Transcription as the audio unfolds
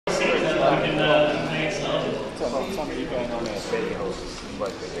we can get started.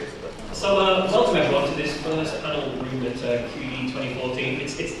 So, welcome everyone to this first panel room at QED 2014.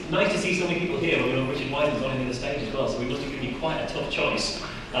 It's nice to see so many people here. We know Richard Wyden's on the stage as well, so we must have given you quite a tough choice.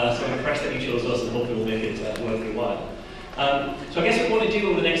 So I'm impressed that you chose us, and hopefully we'll make it worth your while. So I guess what we want to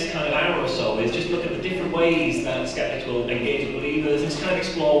do over the next kind of hour or so is just look at the different ways that skeptics will engage with believers, and just kind of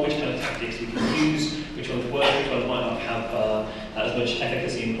explore which kind of tactics we can use, which ones work, which ones might not have as much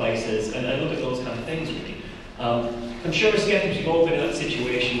efficacy in places, and look at those kind of things really. I'm sure as skeptics we've all been in that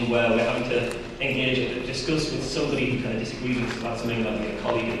situation where we're having to engage or discuss with somebody who kind of disagrees with us about something, like a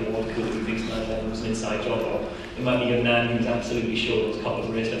colleague at the water cooler who thinks that was an inside job, or it might be a nan who's absolutely sure those copper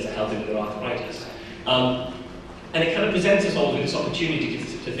bracelets are helping with their arthritis. And it kind of presents us all with this opportunity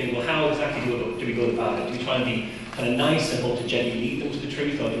to think, well, how exactly do we go about it? Do we try and be kind of nice and hope to gently lead them to the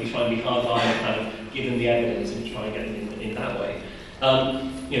truth, or do we try and be hard-line and kind of give them the evidence and try and get them in that way?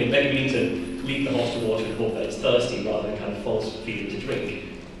 Maybe we need to lead the horse to water and hope that it's thirsty rather than kind of force feed it to drink.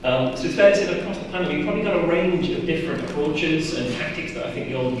 So it's fair to say that across the panel we've probably got a range of different approaches and tactics that I think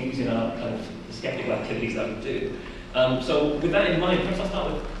we all use in our kind of skeptical activities that we do. So with that in mind, perhaps I'll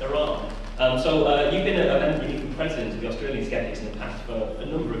start with Eran. You've been a president of the Australian Skeptics in the past for a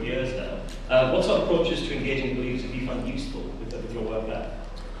number of years now. What sort of approaches to engaging believers have you found useful with your work there?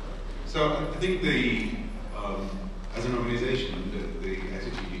 So I think as an organisation, the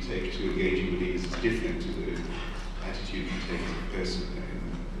attitude you take to engaging believers is different to the attitude you take as a person.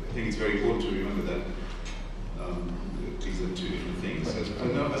 And I think it's very important to remember that these are two different things. As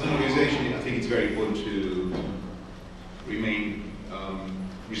an organisation, I think it's very important to remain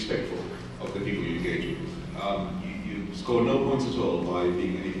respectful of the people you engage with. You score no points at all by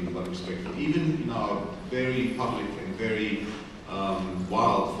being anything but respectful. Even in our very public and very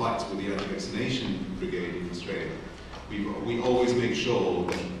wild fights with the anti-vaccination brigade in Australia, we always make sure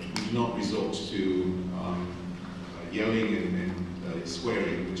that we do not resort to yelling and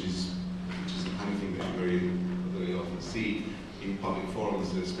swearing, which is the kind of thing that you very often see in public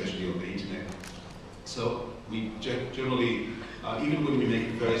forums, especially on the internet. So we generally, even when we make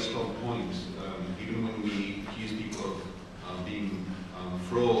a very strong point, even when we accuse people of being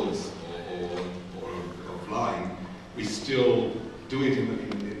frauds or of lying, we still do it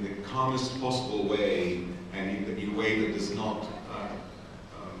in the calmest possible way, and in a way that does not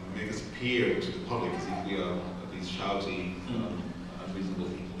make us appear to the public as if we are these shouty, unreasonable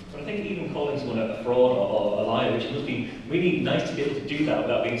people. But I think even calling someone a fraud or a liar, which must be really nice to be able to do that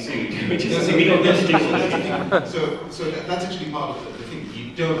without being sued, which is something we don't get to do. So that's actually part of the thing.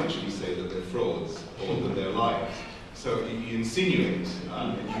 You don't actually say that they're frauds or that they're liars. So you insinuate,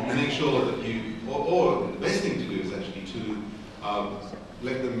 you make sure that or the best thing to do is actually to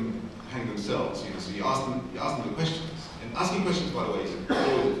let them hang themselves. So you ask them the questions. And asking questions, by the way, is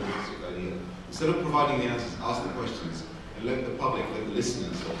always a fantastic idea. Instead of providing the answers, ask the questions and let the public, let the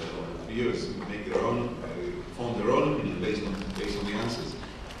listeners or the viewers make their own, form their own opinion based on the answers.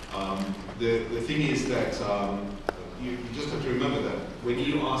 The thing is that you just have to remember that when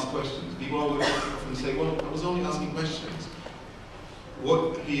you ask questions, people always often say, well, I was only asking questions.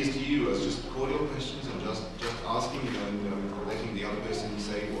 What appears to you as just cordial questions and just asking and letting the other person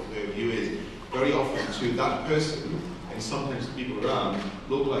say what their view is, very often to that person and sometimes to people around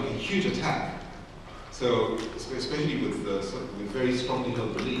look like a huge attack. So especially with very strongly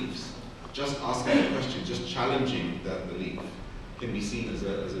held beliefs, just asking a question, just challenging that belief can be seen as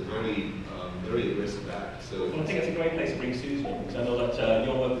a very aggressive act. So well, I think it's a great place to bring Susan in, because I know that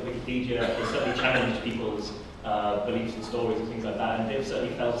your work with Wikipedia has certainly challenged people's beliefs and stories and things like that, and they've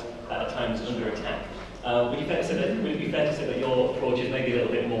certainly felt at times under attack. Would it be fair to say that your approach is maybe a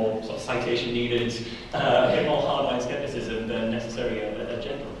little bit more sort of citation needed, a bit more hardline skepticism than necessarily a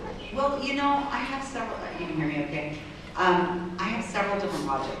gentle approach? Well, I have several, you can hear me okay? I have several different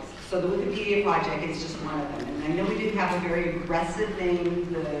projects. So the Wikipedia project is just one of them. And I know we do have a very aggressive thing,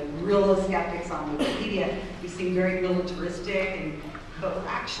 the guerrilla skeptics on Wikipedia. We seem very militaristic, but we're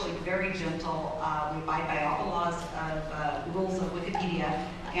actually very gentle. We abide by all the laws of rules of Wikipedia.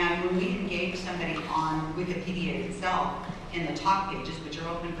 And when we engage somebody on Wikipedia itself, in the talk pages, which are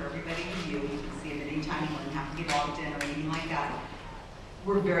open for everybody to view, you can see it at any time, you don't have to be logged in or anything like that,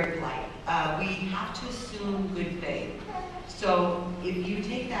 we're very polite. We have to assume good faith. So if you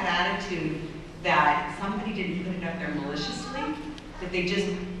take that attitude that somebody didn't put it up there maliciously, that they just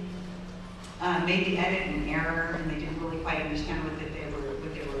made the edit in error and they didn't really quite understand what they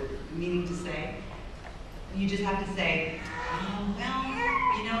were meaning to say, you just have to say,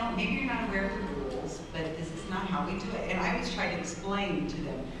 well, maybe you're not aware of the rules, but this is not how we do it. And I always try to explain to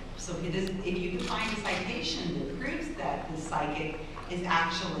them. So if you can find a citation that proves that the psychic is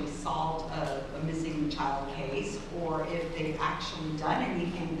actually solved a missing child case, or if they've actually done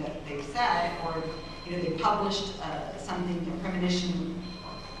anything that they've said, or they published something, a premonition,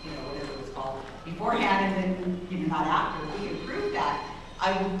 whatever it's called, beforehand, and then not after. If we can prove that,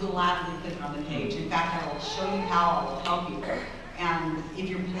 I will gladly put it on the page. In fact, I will show you how, I will help you. And if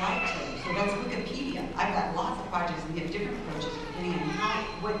you're polite to them, so that's Wikipedia. I've got lots of projects and we have different approaches depending on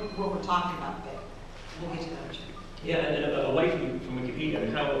what we're talking about, but we'll get to that. Yeah, and away from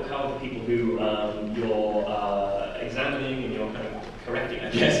Wikipedia, how are the people who you're examining and you're kind of correcting, I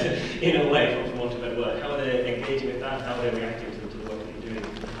guess, in a way, from want of a better word, how are they engaging with that? How are they reacting to the work that you're doing?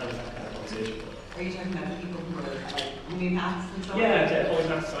 How does that kind of conversation work? Are you talking about the people who are homeopaths and so on? Yeah,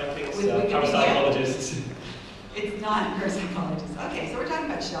 homeopaths, psychics, parapsychologists. It's not parapsychologists. Okay, so we're talking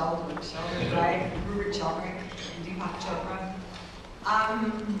about Sheldrake, right? Rupert Sheldrake and Deepak Chopra.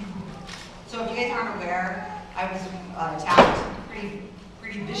 So if you guys aren't aware, I was attacked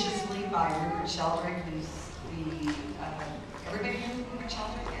pretty viciously by Rupert Sheldrake, who's the everybody knows who Rupert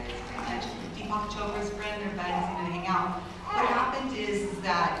Sheldrake is, pretty much. Deepak Chopra's friend, they're buddies, and they hang out. What happened is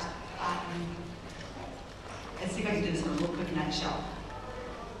that, let's see if I can do this in a real quick nutshell.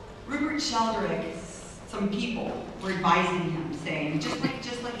 Rupert Sheldrake, some people were advising him, saying, just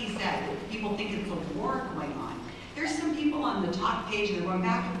like he said, people think it's a war going on. There's some people on the top page that are going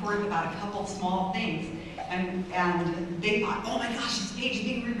back and forth about a couple small things, and they thought, oh my gosh, this page is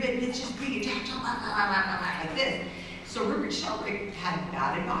being rewritten, it's just being attacked, like this. So Rupert Sheldrake had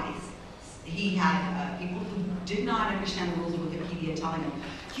bad advice. He had people who did not understand the rules of Wikipedia telling him,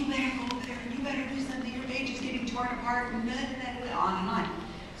 you better go over there, you better do something, your page is getting torn apart, and on and on.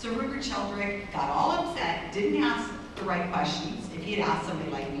 So Rupert Sheldrake got all upset, didn't ask the right questions. If he had asked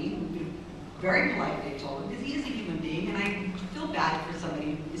somebody like me, who would be very politely told him, because he is a human being, and I feel bad for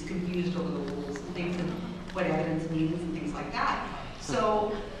somebody who is confused over the rules and things and what evidence means and things like that.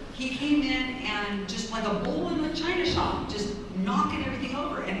 So he came in and just like a bull in a china shop, just knocking everything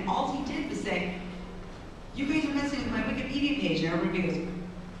over. And all he did was say, you guys are messing with my Wikipedia page. And everybody goes,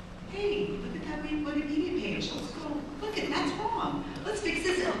 hey, look at that Wikipedia page. Let's go, look at that's wrong. Let's fix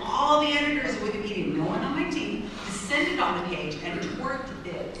this. And all the editors of Wikipedia, no one on my team, descended on the page and tore it to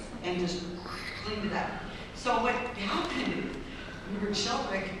bits and just cleaned it up. So what happened, Rupert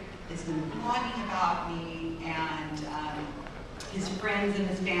Sheldrake has been blogging about me, and his friends and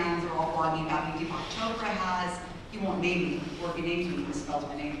his fans are all blogging about me. Deepak Chopra has. He won't name me, or if he names me, he misspells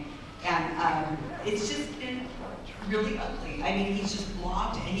my name. And it's just been really ugly. I mean, he's just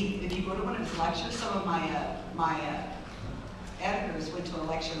blogged, and if you go to one of his lectures, some of my editors went to a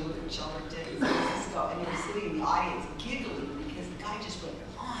lecture Rupert Sheldrake did in San Francisco, and they were sitting in the audience giggling because the guy just went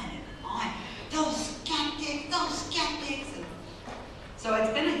on and on. Those skeptics. And so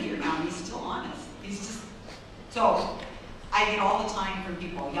it's been a year now, and he's still honest. He's just, so I get all the time from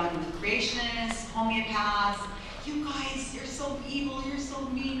people, young creationists, homeopaths, you guys, you're so evil, you're so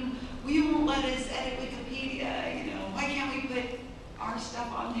mean, we won't let us edit Wikipedia, why can't we put our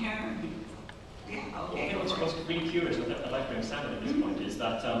stuff on there? Yeah, okay. What's really curious, I'd like to understand at this point, is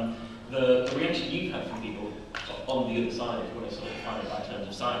that the reaction you've had from people on the other side, if you want to sort of define it by terms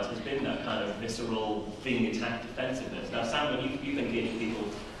of science, has been that kind of visceral, being attacked defensiveness. Now, Sam, when you've engaged people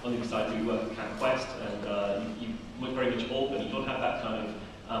on the other side who work with Camp Quest, and you look very much open, you don't have that kind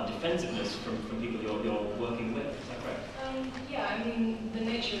of defensiveness from people you're working with, is that correct? Yeah, I mean, the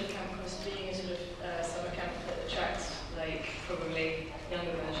nature of Camp Quest being a sort of summer camp that attracts, probably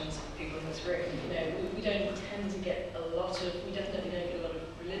younger versions of people in this room, we don't tend to get a lot of, we definitely don't get a lot of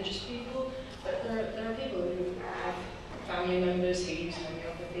religious people, but there are people who have family members who use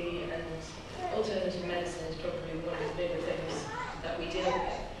homeopathy, and alternative medicine is probably one of the bigger things that we deal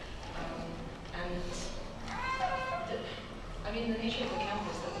with. The nature of the camp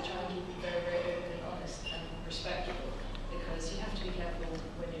is that we try and keep it very, very open and honest and respectful, because you have to be careful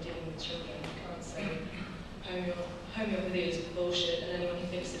when you're dealing with children. You can't say homeopathy is bullshit, and anyone who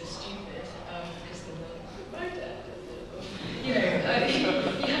thinks it is stupid, because then they'll my dad. You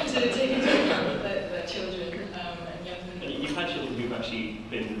have to take into account that children and young people. And you've had children who've actually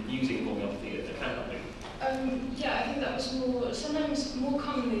been using homeopathy at the camp, haven't you? Yeah, I think that was sometimes more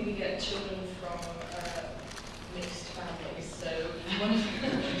commonly we get children from mixed families. So one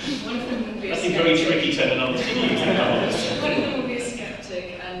of them will be a skeptic. That's a very tricky terminology to use. One of them will be a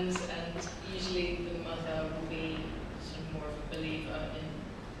skeptic, and usually the mother will be sort of more of a believer in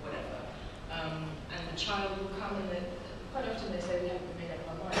whatever. And the child will come, and quite often they say, we haven't made up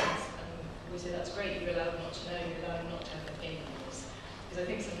our minds. And we say, that's great, you're allowed not to know, you're allowed not to have an opinion on this. Because I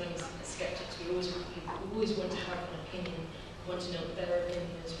think sometimes as skeptics, we always want to have an opinion, want to know what their opinion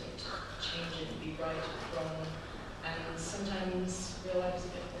is, want to change it, be right or wrong. And sometimes real life is a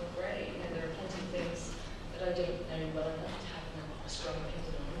bit more grey. You know, there are plenty of things that I don't know well enough to have a strong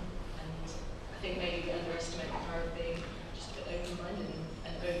opinion on. And I think maybe we underestimate the power of being just a bit open-minded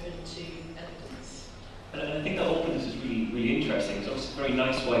and open to evidence. And I think that openness is really, really interesting. So it's a very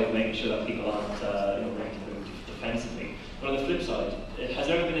nice way of making sure that people aren't reacting defensively. But on the flip side, has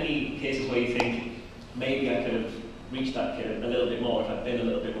there ever been any cases where you think maybe I could have reached that kid a little bit more if I'd been a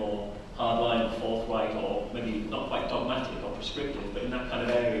little bit more hardline or forthright, or maybe not quite dogmatic or prescriptive, but in that kind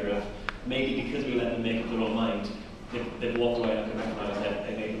of area of maybe because we let them make up their own mind, they've walked away and I can recognise that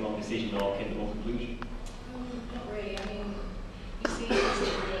they made the wrong decision or came to the wrong conclusion? Not really. I mean, you see these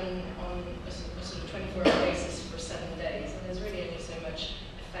children on a sort of 24-hour basis for 7 days, and there's really only so much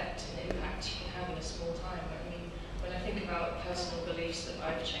effect and impact you can have in a small time. I mean, when I think about personal beliefs that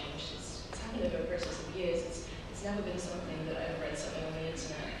I've changed, it's happened over a process of years. It's never been something that I've read something on the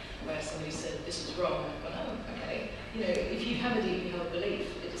internet where somebody said this was wrong, and I've gone, oh, okay. You know, if you have a deeply held belief,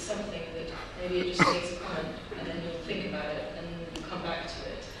 it's something that maybe it just needs a comment, and then you'll think about it, and you'll come back to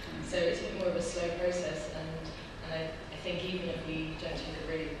it. So it's a bit more of a slow process, and I think even if we don't take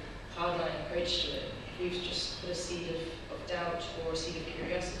a really hardline approach to it, if we've just put a seed of doubt or a seed of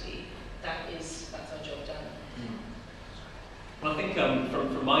curiosity, that's our job done. Well, I think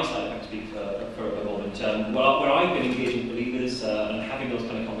from my side, I have to speak for a moment, where I've been engaging believers and having those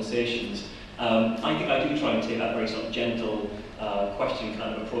kind of conversations, I think I do try and take that very sort of gentle, questioning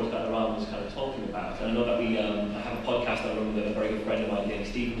kind of approach that Eran was kind of talking about. And I know that we I have a podcast that I run with a very good friend of mine named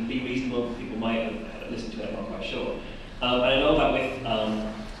Stein. Be Reasonable, people might have listened to it, I'm not quite sure. And I know that with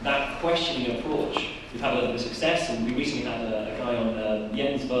that questioning approach, we've had a little bit of success, and we recently had a guy on,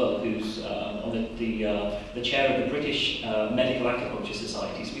 Jens Verl, who's on the chair of the British Medical Acupuncture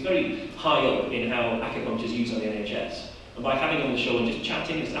Society. So he's very high up in how acupuncture is used on the NHS. And by having him on the show and just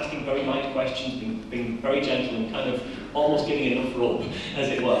chatting, just asking very light questions, being very gentle and kind of almost giving enough rope, as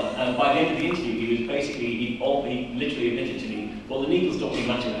it were. And by the end of the interview, he was basically, he literally admitted to me, well, the needles don't really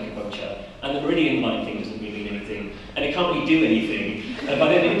matter in acupuncture, and the meridian line thing doesn't really mean anything, and it can't really do anything. And by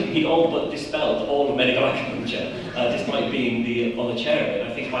the end of the interview, he'd all but dispelled all of medical acupuncture, despite being on the chair of it.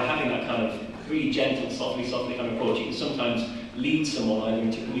 And I think by having that kind of really gentle, softly kind of approach, you can sometimes lead someone either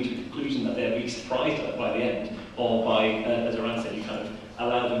into coming to a conclusion that they're really surprised at by the end, or by, as Eran said, you kind of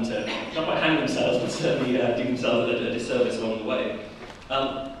allow them to, not quite hang themselves, but certainly do themselves a disservice along the way.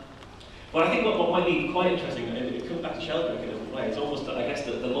 But I think what might be quite interesting, and it comes back to Gerbic in a different way, it's almost, I guess,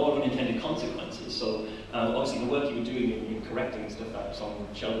 the law of unintended consequences. So obviously the work you were doing in correcting stuff that was on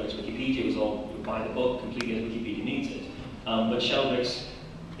Gerbic's Wikipedia was all by the book, completely as Wikipedia needs it. But Gerbic's,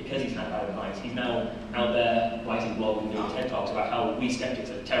 because he's had bad advice, he's now out there writing blogs and doing TED Talks about how we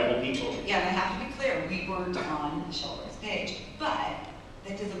skeptics are terrible people. Yeah, and I have to be clear, we weren't on Gerbic's page, but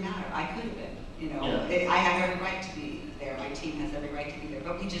that doesn't matter. I could have been, you know. Yeah. I have every right to be there. My team has every right to be there,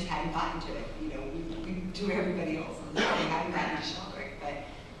 but we just hadn't gotten to it. You know, we do everybody else, and so we hadn't gotten to Gerbic, but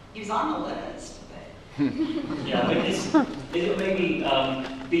he was on the list. But yeah, but is it maybe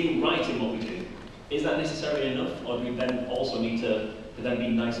being right in what we do? Is that necessarily enough, or do we then also need to then be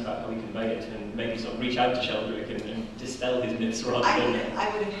nice about how we convey it and maybe sort of reach out to Gerbic and dispel his myths rather than... I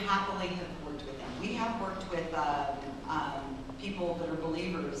would have happily have worked with him. We have worked with people that are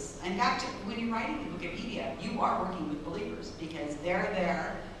believers. In fact, when you're writing in Wikipedia, you are working with believers because they're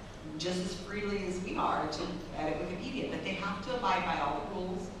there just as freely as we are to edit Wikipedia, but they have to abide by all the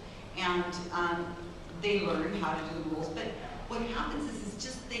rules, and they learn how to do the rules. But what happens is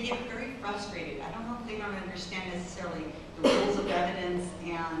just they get very frustrated. I don't know if they don't understand necessarily the rules of evidence,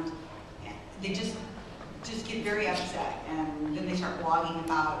 and they just get very upset, and then they start blogging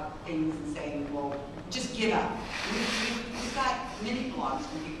about things and saying, well, just give up. We've got many blogs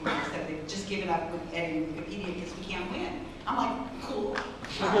from people who said they've just given up with editing Wikipedia because we can't win. I'm like, cool.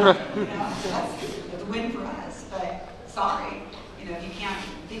 You know, that's a win for us, but sorry, you know, you can't,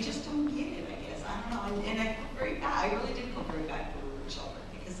 they just don't get it, I guess. I don't know, and I feel very bad. I really did feel very bad for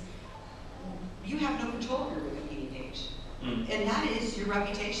Gerbic because you have no control of your Wikipedia page. And that is your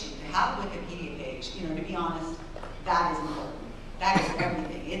reputation. To have a Wikipedia page, you know, to be honest, that is important. That is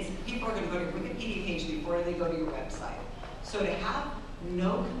everything. People are going to go to your Wikipedia page before they go to your website. So to have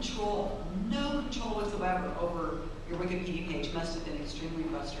no control whatsoever over your Wikipedia page must have been extremely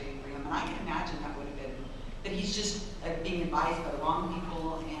frustrating for him. And I can imagine that would have been, that he's just being advised by the wrong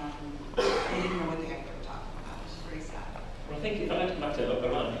people, and they didn't know what the heck they were talking about. It's very sad. Well, I think if I'd like to come back to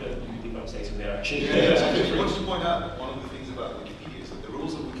Eran, you might say something there actually. Yeah, I wanted to point out that one of the things about Wikipedia is that the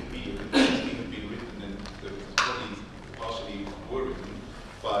rules of Wikipedia have been written, and probably partially were written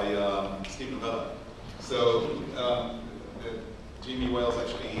by Stephen Vella. So Jamie Wales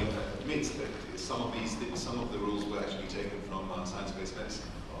actually admits that some of the rules were actually taken from science-based medicine.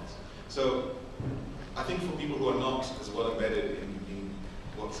 So I think for people who are not as well embedded in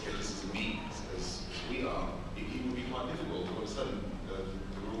what skepticism means as we are, it would be quite difficult. All of a sudden, the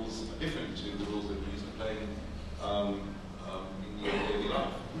rules are different to the rules that we used to play in your daily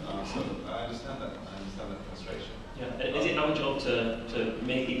life. So I understand that. I understand that frustration. Yeah. And is it our job to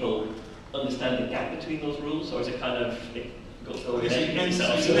make people understand the gap between those rules, or is it kind of So I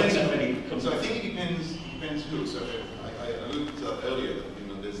think it depends who. So I alluded to that earlier,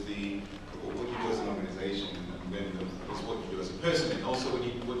 that there's what you do as an organization, and then there's what you do as a person, and also what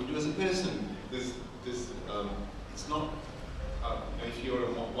you do as a person. There's it's not if you're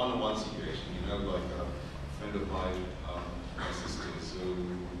in a one-on-one situation, like a friend of mine, my sister's, who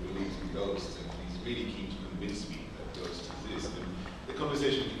believes in ghosts, and he's really keen to convince me that ghosts exist. And the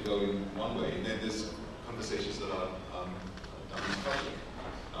conversation can go in one way, and then there's conversations that are done in public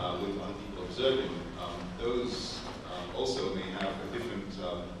with other people observing. Those also may have a different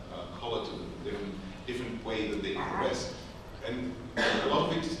color to them, different way that they progress. And a lot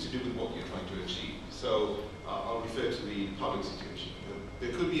of it is to do with what you're trying to achieve. So I'll refer to the public situation.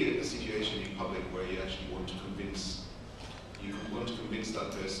 There could be a situation in public where you actually want to convince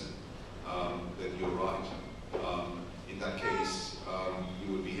that person that you're right. In that case,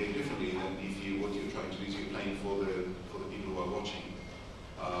 you would behave differently than if what you're trying to do is you're playing for the people who are watching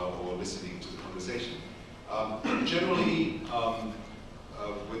or listening to the conversation. Generally,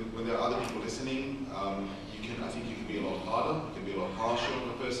 when there are other people listening, I think you can be a lot harder, you can be a lot harsher on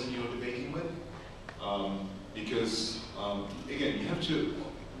the person you're debating with, because again, you have to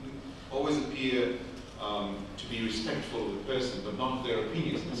always appear to be respectful of the person, but not of their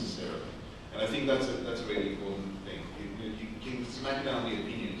opinions necessarily. And I think that's a really important thing. You can smack down the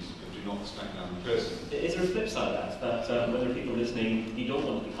opinions, but do not smack down the person. Is there a flip side of that when there are people listening, you don't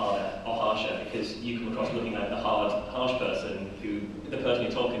want to be harder or harsher because you come across looking like the harsh person who the person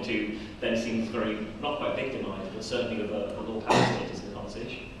you're talking to then seems very, not quite victimized, but certainly with a low power status in the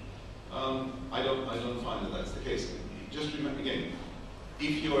conversation? I don't find that that's the case. Just remember again,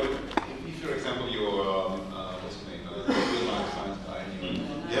 if for example, you're what's your name, a real life science guy, and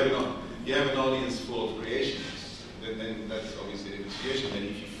you have an audience full of creationists, then that's obviously a different situation. And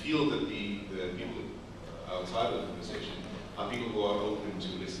if you feel that the people outside of the conversation are people who are open to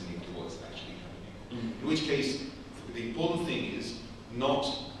listening to what's actually happening, in which case the important thing is not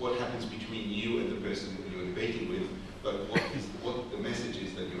what happens between you and the person that you're debating with, but what the message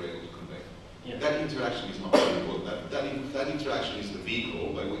is that you're able to convey. Yeah. That interaction is not very important. That interaction is the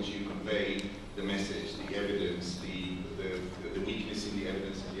vehicle by which you convey the message, the evidence, the weakness in the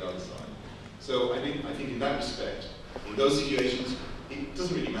evidence on the other side. So I think in that respect, in those situations, it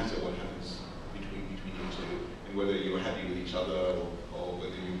doesn't really matter what happens between you two, and whether you're happy with each other or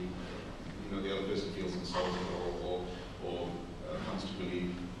whether the other person feels insulted or comes to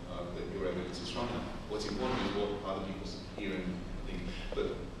believe that your evidence is strong enough. What's important is what other people hear and think.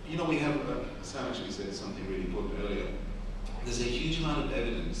 But we have, Sam actually said something really important earlier. There's a huge amount of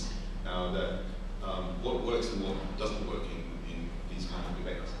evidence now that what works and what doesn't work in these kind of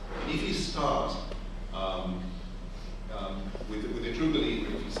debates. And if you start with a true belief,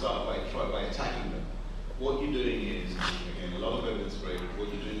 if you start by attacking them, what you're doing is, again, a lot of evidence for it, what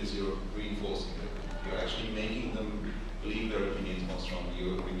you're doing is you're reinforcing them. You're actually making them believe their opinions more strongly.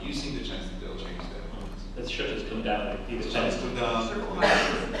 You're reducing the chance that they'll change their minds. The shutters come down. The shutters come down.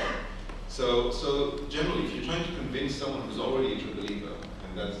 So generally, if you're trying to convince someone who's already a true believer,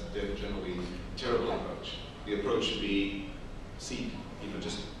 and that's generally a terrible approach, the approach should be seed.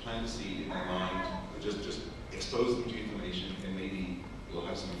 Just plant a seed in their mind, just expose them to information, and maybe it'll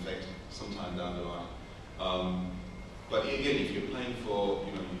have some effect sometime down the line. But again, if you're playing for,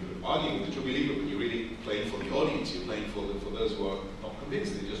 you're arguing with the true believer, but you're really playing for the audience, you're playing for those who are not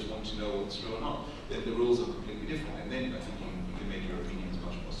convinced, they just want to know what's true or not, then the rules are completely different. And then I think you can make your opinions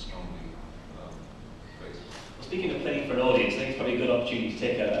much more strongly phrased. Well, speaking of playing for an audience, I think it's probably a good opportunity to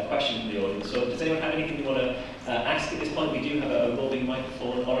take a question from the audience. So does anyone have anything they want to ask at this point? We do have a roving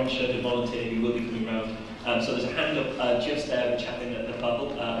microphone, orange-shirted volunteer who will be coming round. So there's a hand up just there, the chap in the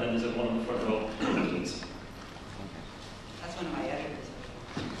purple, and then there's one on the front row afterwards. That's one of my editors.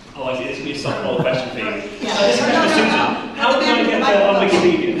 Oh, I see. This will be a softball question for you. Yeah. This is for Susan. How do I get on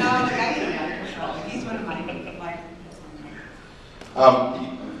Wikipedia? No, the guy's in the editor. He's one of my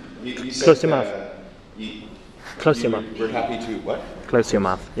you said, close your mouth. Close your mouth. We're happy to what? Close your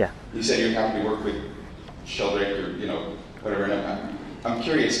mouth. Yeah. You said you're happy to work with Sheldrake or whatever. And I'm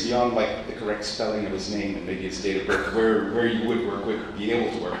curious, beyond the correct spelling of his name and maybe his date of birth, where you would be able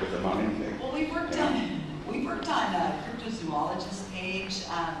to work with him on anything. Well, we've worked on cryptozoologist page. page,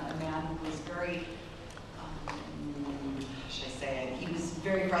 a man who was very, how should I say it? He was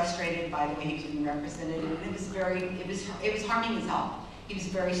very frustrated by the way he was being represented, and it was harming his health. He was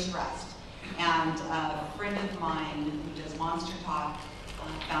very stressed. And a friend of mine who does Monster Talk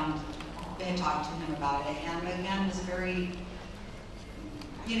had talked to him about it, and the man was very,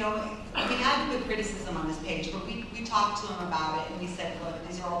 we had to put criticism on this page, but we talked to him about it, and we said, look,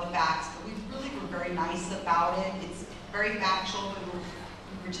 these are all the facts, but we really were very nice about it. It's very factual, but we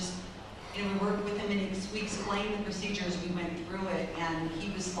were just, we worked with him, and we explained the procedures, we went through it, and he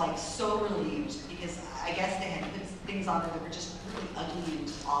was like so relieved, because I guess they had put things on there that were just really ugly and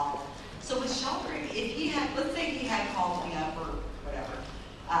just awful. So with sheltering, if he had, let's say he had called me up or whatever,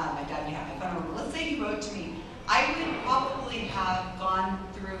 my dad didn't have my phone number, let's say he wrote to me, I would probably have gone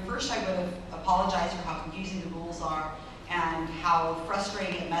through, first I would have apologized for how confusing the rules are and how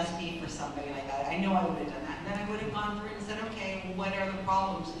frustrating it must be for somebody like that. I know I would have done that. And then I would have gone through and said, okay, well, what are the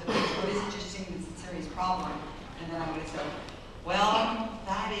problems? What is it you're seeing that's a serious problem? And then I would have said, well,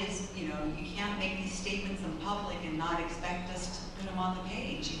 that is, you can't make these statements in public and not expect us to put them on the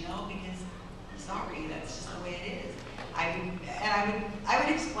page, because, sorry, that's just the way it is. I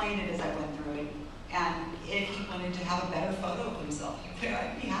would explain it as I went through it, and if he wanted to have a better photo of himself up there,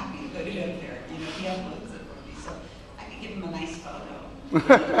 I'd be happy to put it up there. He uploads it for me, so I could give him a nice photo.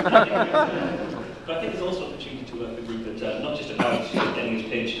 But I think there's also an opportunity to work with a group that not just about getting his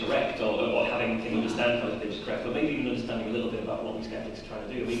page correct or having him understand how his page is correct, but maybe even understanding a little bit about what we skeptics are trying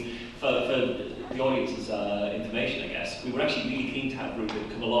to do. I mean, for the audience's information, I guess, we were actually really keen to have Rupert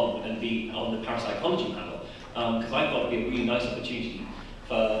come along and be on the parapsychology panel, because I thought it would be a really nice opportunity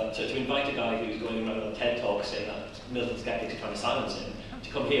to invite a guy who's going around on TED Talk saying that militant skeptics are trying to silence him, to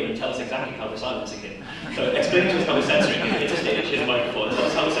come here and tell us exactly how we're silencing him. So explain to us how we're censoring him. It's a stage, here's a microphone, tell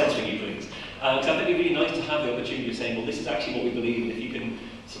us how we're censoring you, please. Because I think it'd be really nice to have the opportunity of saying, well, this is actually what we believe, and if you can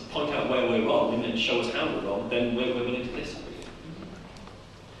sort of point out where we're wrong and show us how we're wrong, then we're willing to listen.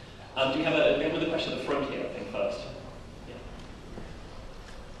 Do we have another question at the front here, I think, first?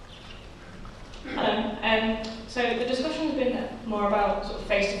 Hello. So the discussion has been more about sort of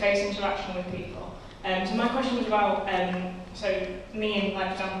face-to-face interaction with people. So my question was about, so me and, like,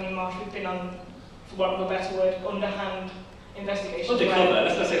 for example, me and Marsh, we've been on, for want of a better word, underhand investigations. Undercover,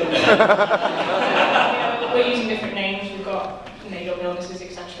 let's not say underhand. We're using different names, we've got made-up illnesses,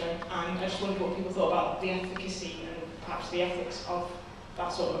 etc. And I just wondered what people thought about the efficacy and perhaps the ethics of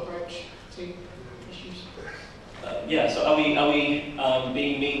that sort of approach to issues. So are we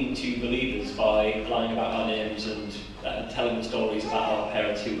being mean to believers by lying about our names and telling them stories about our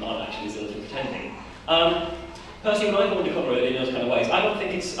parents who aren't actually as ill as pretending? Personally, when I go undercover in those kind of ways, I don't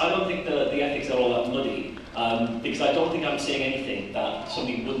think the ethics are all that muddy, because I don't think I'm saying anything that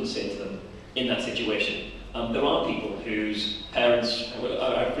somebody wouldn't say to them in that situation. There are people whose parents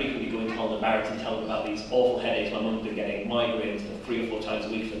are frequently going to Holland and Barrett and tell them about these awful headaches. My mum's been getting migraines 3 or 4 times a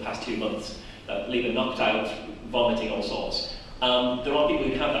week for the past 2 months, leave her knocked out, vomiting, all sorts. There are people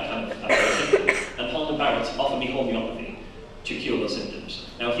who have that kind of symptoms, and Holland and Barrett offer me homeopathy to cure those symptoms.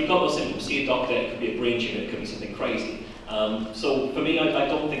 Now, if you've got those symptoms, see a doctor. It could be a brain tumour, it could be something crazy. So for me, I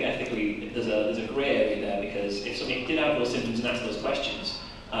don't think ethically there's a grey area there, because if somebody did have those symptoms and asked those questions,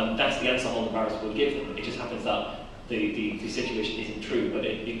 that's the answer Holland and Barrett would give them. It just happens that the situation isn't true, but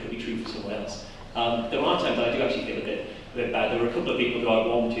it could be true for someone else. There are times that I do actually feel a bit bad. There were a couple of people who I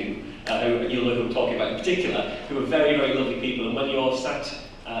warmed to, who you'll know who I'm talking about in particular, who are very, very lovely people, and when you're sat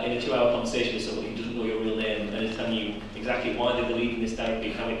in a 2-hour conversation with somebody who doesn't know your real name and is telling you exactly why they believe in this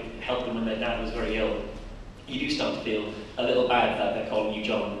therapy, how it helped them when their dad was very ill, you do start to feel a little bad that they're calling you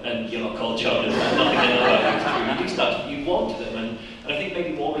John, and you're not called John, and nothing they know about you is true. You do start to, you warm to them, and I think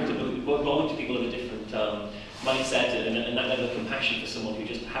maybe warming to people of a different mindset and that level of compassion for someone who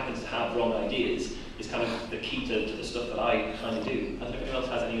just happens to have wrong ideas is kind of the key to the stuff that I kind of do. I don't know if anyone else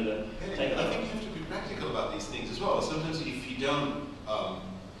has any other take on that. I think you have to be practical about these things as well. Sometimes if you don't,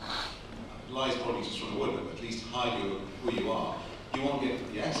 lie is probably just from the word, but at least hide who you are, you won't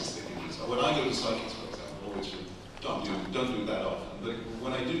get the access that you need. So when I go to psychics, for example, which don't do that often, but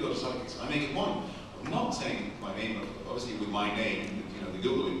when I do go to psychics, I make a point of not saying my name. Obviously with my name, they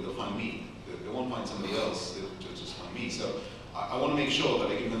Google it, they'll find me. They won't find somebody else, they'll just find me. So I want to make sure that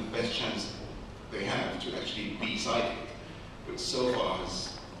I give them the best chance they have to actually be psychic, but so far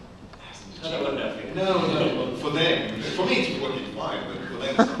hasn't achieved. No, for them. For me it's working fine, but for them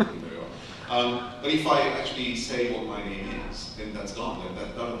it's not working very well. But if I actually say what my name is, then that's gone.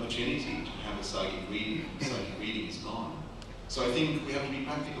 That opportunity to have a psychic reading is gone. So I think we have to be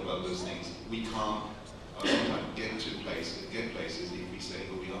practical about those things. We can't sometimes get places if we say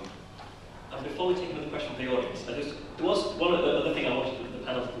who we are. And before we take another question from the audience, there was one other thing I wanted the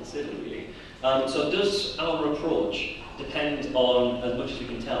panel to consider, really. So does our approach depend on, as much as we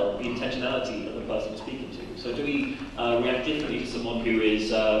can tell, the intentionality of the person we're speaking to? So do we react differently to someone who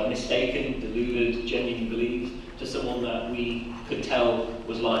is mistaken, deluded, genuinely believes, to someone that we could tell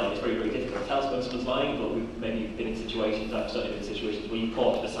was lying? It's very, very difficult to tell when someone's lying, but we've maybe been in situations, I've certainly been in situations where you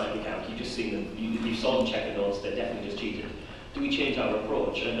caught a psychic out, you've just seen them, you saw them check the notes, they're definitely just cheated. Do we change our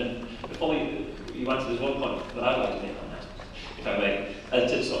approach? And before you answer, there's one point that I'd like to make on that, if I may,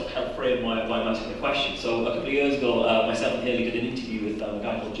 to sort of help frame why I'm asking the question. So a couple of years ago, myself and Haley did an interview with a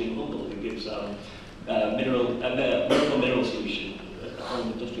guy called Jim Humble, who gives miracle mineral solution,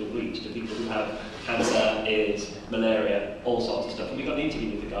 home industrial bleach, to people who have cancer, AIDS, malaria, all sorts of stuff. And we got an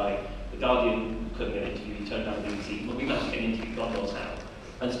interview with the guy. The Guardian couldn't get an interview, he turned down the BBC, but we managed to get an interview, God knows how.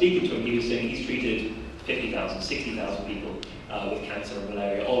 And speaking to him, he was saying he's treated 50,000, 60,000 people with cancer and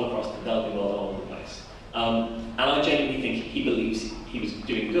malaria all across the developing world and all over the place. And I genuinely think he believes he was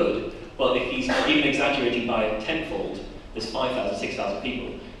doing good, but if he's even exaggerating by tenfold, there's 5,000, 6,000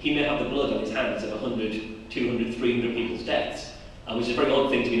 people, he may have the blood on his hands of 100, 200, 300 people's deaths, which is a very odd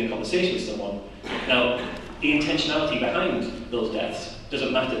thing to be in a conversation with someone. Now, the intentionality behind those deaths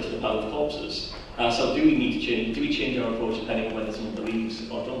doesn't matter to the pile of corpses. So do we need to change? Do we change our approach depending on whether someone believes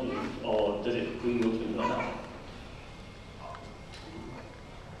or don't believe, or does it really ultimately not matter?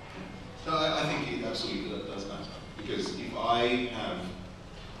 No, I think it absolutely does matter, because if I have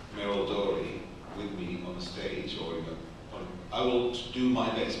Meryl Dory with me on the stage, or I will do my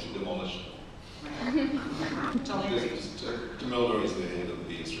best to demolish them. Because Meryl Dory is the head of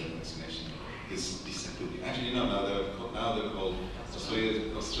the Australian vaccination. It's deceptively. Actually, no, now they're called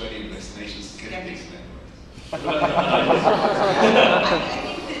Australian vaccination skeptics. I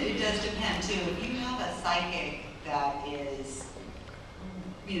think that it does depend too. If you have a psychic that is,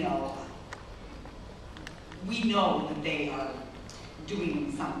 we know that they are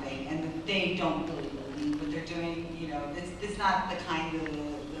doing something and that they don't really believe what they're doing. It's not the kind of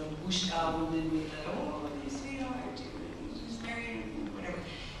the whoosh woman with the, oh, you sweetheart, she's married, whatever.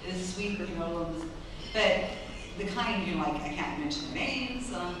 It's sweet, but the kind, like, I can't mention the names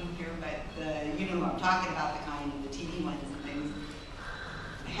here, but you know what I'm talking about, the kind of the TV ones and things.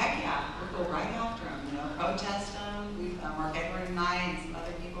 Heck yeah, we'll go right after them, protest them. Mark Edward and I and some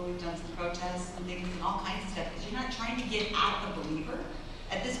other people, we've done some protests and things and all kinds of stuff, because you're not trying to get at the believer.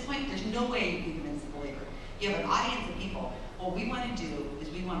 At this point, there's no way you can convince the believer. You have an audience of people. What we want to do is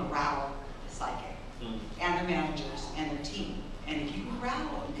we want to rattle the psychic and their managers and their team. And if you can rattle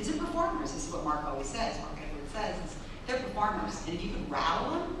them, because they're performers, this is what Mark always says, Mark Edward says, is they're performers. And if you can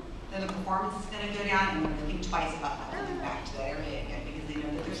rattle them, then the performance is going to go down, and they're going to think twice about not coming back to that area again, because they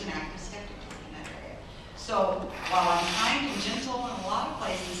know that there's an active skeptic in that area. So while I'm kind and gentle in a lot of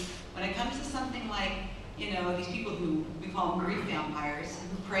places, when it comes to something like, these people who we call them grief vampires,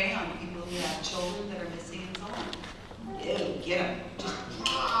 who prey on people who have children that are missing and so on, get them.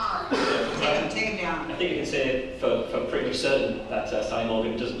 Just take them down. I think you can say for pretty much certain that Sally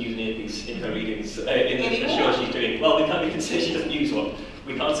Morgan doesn't use an earpiece in her readings in the show she's doing. Well, we can say she doesn't use one.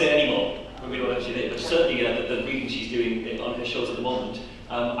 We can't say anymore when we don't know if she did. But certainly the readings she's doing on her shows at the moment,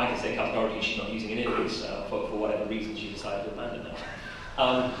 I can say categorically she's not using an earpiece for whatever reason she decided to abandon that.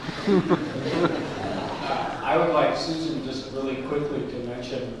 I would like Susan just really quickly to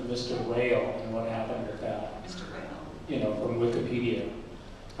mention Mr. Whale and what happened with that. Mr. Whale? From Wikipedia.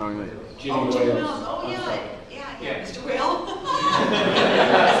 Jimmy Wales. Oh, yeah. Mr. Whale.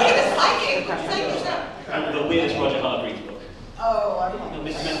 Is he the psychic? What psychic is that? The weirdest Roger Hargreaves book. Oh, I don't know.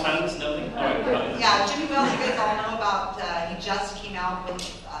 Mr. Manhattan's nothing? All right. Yeah, Jimmy Wales, you guys all know about, he just came out with,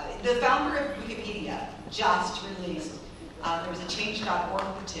 the founder of Wikipedia just released, there was a change.org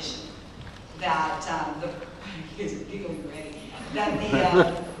petition that, you guys are giggling already, that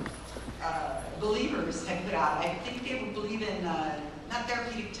the believers had put out. I think they would believe in, not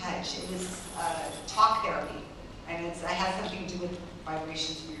therapeutic touch, it was talk therapy. And it has something to do with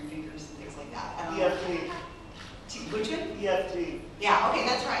vibrations from your fingers and things like that. EFT. Which one? EFT. Yeah, okay,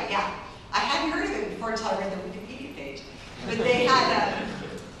 that's right, yeah. I hadn't heard of it before until I read the Wikipedia page. But they had,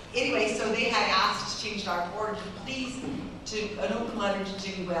 anyway, so they had asked Change.org to please, an open letter to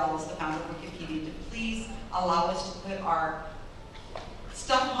Jimmy Wales, the founder of Wikipedia, to please allow us to put our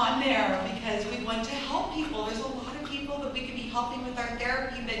stuff on there because we want to help people. There's a lot of people that we could be helping with our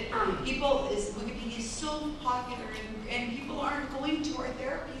therapy, but Wikipedia is so popular and people aren't going to our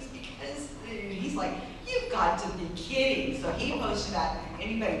therapies because he's like, you've got to be kidding. So he posted that.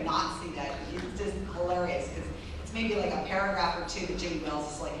 Anybody not see that? It's just hilarious because it's maybe like a paragraph or two that Jimmy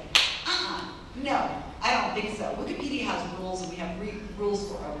Wales is like, no, I don't think so. Wikipedia has rules and we have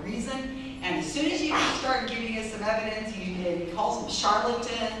rules for a reason. And as soon as you start giving us some evidence, he calls them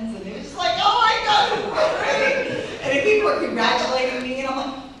charlatans, and it's just like, oh my God, it's so great. And then people are congratulating me, and I'm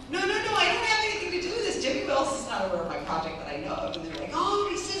like, no, I don't have anything to do with this. Jimmy Wells is not aware of my project that I know of. And they're like, oh,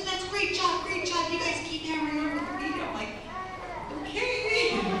 he says, that's great job, you guys keep hammering on Wikipedia. I'm like,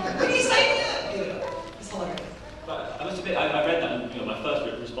 okay, what are you saying? It's hilarious. But I must admit, I read that, and my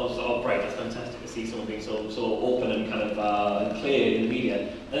first response was, oh great, that's fantastic to see someone being so open and kind of and clear in the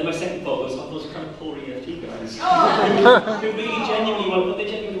media. And then my second thought was, those kind of poor EFT guys who really genuinely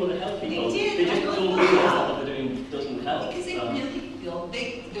want to help people. They just don't realize that what they're doing doesn't help. Because they really feel,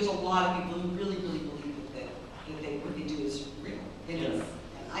 there's a lot of people who really believe that what they do is real. It is. And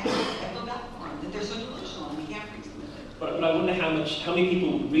I feel bad for them, that they're so delusional and we can't reason with it. But I wonder how many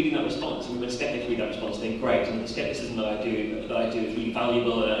people reading that response, and when skeptics read that response, think, great, and the skepticism that I do is really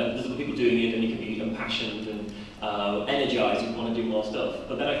valuable, and there's other people doing it, and you can be impassioned and energized and want to do more stuff.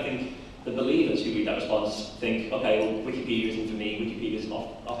 But then I think the believers who read that response think, okay, well, Wikipedia isn't for me, Wikipedia's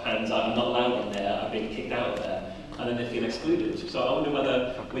off hands, I'm not allowed on there, I've been kicked out of there, and then they feel excluded. So I wonder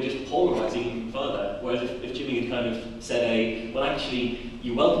whether we're just polarizing even further, whereas if Jimmy had kind of said, well actually,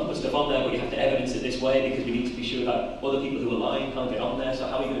 you're welcome to put stuff on there, but you have to evidence it this way because we need to be sure that other people who are lying can't get on there, so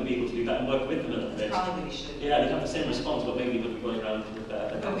how are you going to be able to do that and work with them a little bit? Probably we should. Yeah, they'd have the same response, but maybe we wouldn't be going around with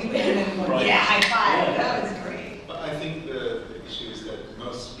that. Yeah, high five, that was great. But I think the issue is that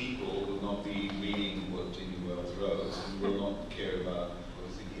most people will not be reading what Jimmy Wells wrote and will not care about what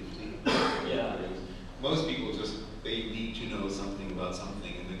is EFT. Yeah. Most people they need to know something about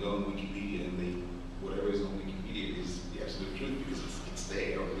something, and they go on Wikipedia and whatever is on Wikipedia is the absolute truth because it's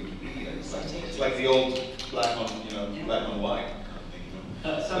there on Wikipedia. It's like the old black on white kind of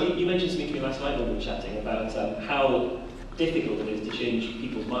thing. Sally, you mentioned something to me last night when we were chatting about how difficult it is to change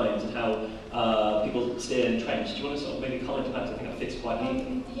people's minds and how people stay entrenched. Do you want to sort of maybe comment on that? I think that fits quite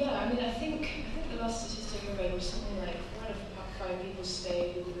neatly. Yeah, I think the last statistic I read was something like 1 out of 5 people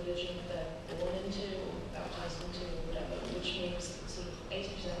stay with the religion that they're born into or baptized into or whatever, which means that sort of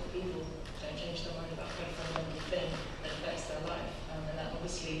 80% of people don't change their mind about quite a fundamental thing that affects their life. And that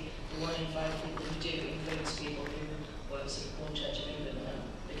obviously the 1 in 5 people who do includes people who were sort of born Church of England and then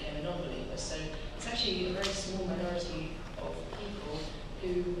became a non-believer. So it's actually a very small minority of people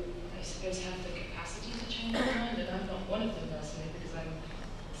who I suppose have the capacity to change their mind, and I'm not one of them personally because I'm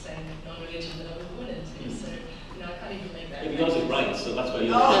the same non-religion that I was born into. So I can't even make that. Yours is right, so that's where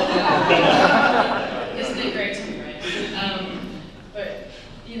you're. Isn't it great to be right? But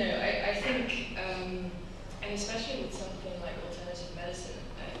I think, and especially with something like alternative medicine,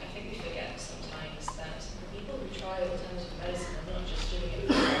 I think we forget sometimes that the people who try alternative medicine are not just doing it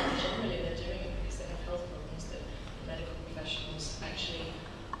generally, they're doing it because they have health problems that medical professionals actually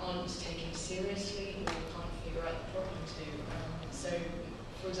aren't taking seriously or can't figure out the problem to. So,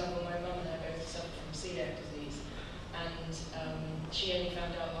 for example, my mum and I both suffer from celiac disease, and she only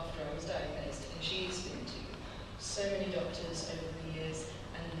found out after I was diagnosed, and she's been to so many doctors over the years,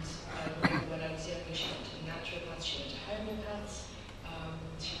 and when I was younger she went to naturopaths, she went to homeopaths,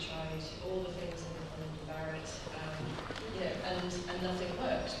 she tried all the things in the Barrett, and nothing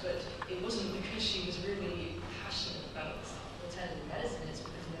worked, but it wasn't because she was really passionate about alternative medicine, it's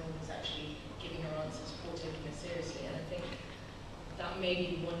because no one was actually giving her answers or taking her seriously, and I think that may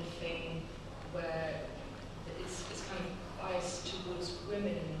be one thing where it's kind of biased towards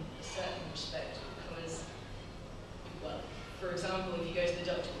women in a certain respect because, well, for example, if you go to the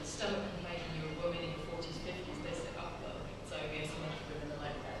doctor with a stomach complaint and you're a woman in your 40s, 50s, they say, oh, well, it's IBS, so much women are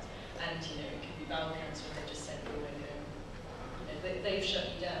like that. And, it could be bowel cancer and they just send you away home. They've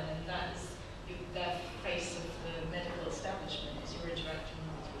shut you down, and that is their face of the medical establishment is your interaction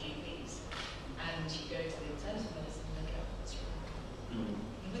with your GPs. And you go to the alternative medicine and they go, what's wrong?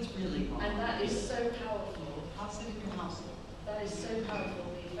 What's really wrong? And that is so powerful. How's it in your household? That is so powerful,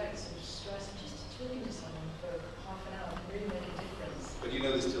 the effects of stress, just talking to someone for half an hour can really make a difference. But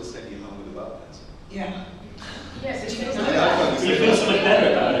they still send you home with a bowel cancer. Yeah. Yes, it feels You feel so much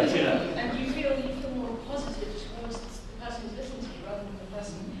better about it, And you feel more positive towards the person who's listening to you rather than the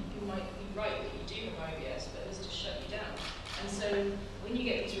person who might be right that you do have IBS but has just shut you down. And so when you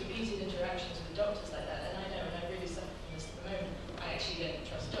get these repeated interactions with doctors like that, and I know, and I really suffer from this at the moment, I actually don't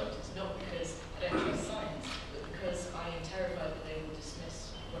trust doctors, not because I don't trust science, but because I am terrified that they will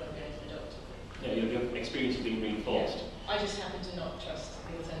dismiss what I'm going to the doctor with. Yeah, your experience of being reinforced. Yeah. I just happen to not trust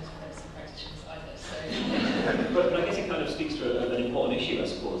the alternative medicine practitioners either. So. but I guess it kind of speaks to an important issue, I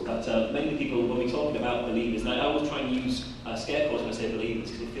suppose, that many people, when we're talking about believers, and I always try and use scare quotes when I say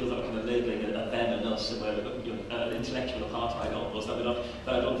believers, because it feels like we're kind of labeling a them and us, and we're an intellectual apartheid almost, that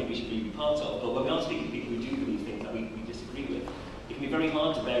I don't think we should really be part of. But when we are speaking to people who do believe things that we disagree with, it can be very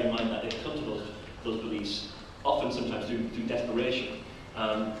hard to bear in mind that they've come to those beliefs, often sometimes through desperation.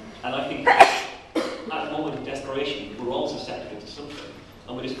 And I think at the moment of desperation, we're all susceptible to something.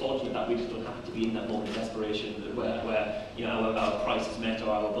 And we're just fortunate that we just don't happen to be in that moment of desperation where you know, our price is met or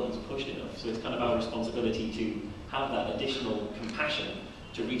our buttons are pushed enough. So it's kind of our responsibility to have that additional compassion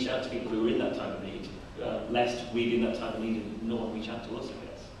to reach out to people who are in that time of need, lest we in that time of need and no one reach out to us, I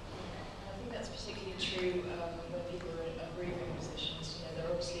guess. I think that's particularly true when people are in grieving positions. You know,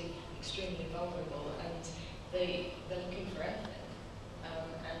 they're obviously extremely vulnerable and they're looking for anything.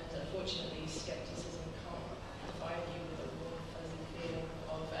 And unfortunately, skepticism can't provide you with a warm, fuzzy feeling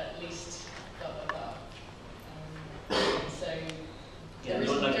of at least blah, blah, blah. So there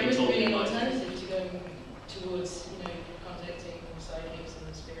isn't really an alternative to going towards, you know, contacting psychics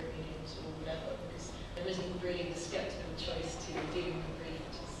and spirit mediums or whatever, because there isn't really the skeptical choice to dealing with grief,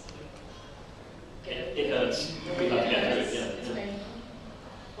 which is sort of it hurts. We have to get through it, yeah. It's painful.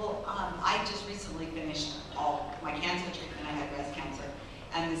 Well, I just recently finished all my cancer treatment. I had breast cancer.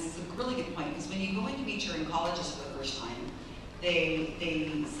 And this is a really good point, because when you go in to meet your oncologist for the first time, they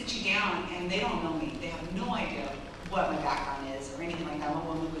sit you down and they don't know me. They have no idea what my background is or anything like that. I'm a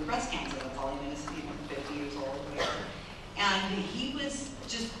woman with breast cancer. That's all he knows, you know, 50 years old, whatever. And he was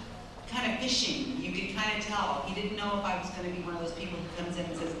just kind of fishing. You could kind of tell. He didn't know if I was going to be one of those people who comes in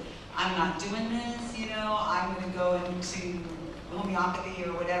and says, I'm not doing this, you know, I'm going to go into homeopathy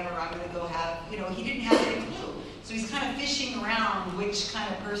or whatever, I'm going to go have, you know, he didn't have any clue. So he's kind of fishing around, which kind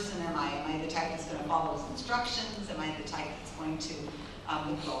of person am I? Am I the type that's going to follow his instructions? Am I the type that's going to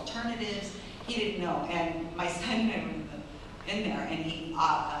look at alternatives? He didn't know. And my son and I were in there, and he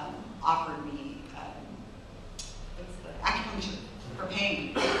offered me acupuncture for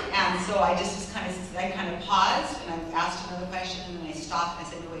pain. And so I just was I kind of paused, and I asked another question, and then I stopped, and I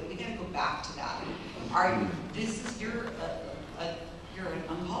said, no, wait, we got to go back to that. You're an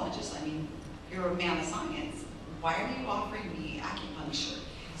oncologist. I mean, you're a man of science. Why are you offering me acupuncture?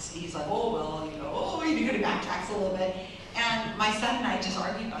 So he's like, oh, well, you know, you kind of backtracks a little bit. And my son and I just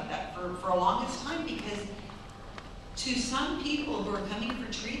argued about that for a longest time, because to some people who are coming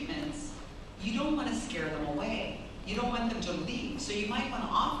for treatments, you don't want to scare them away. You don't want them to leave. So you might want to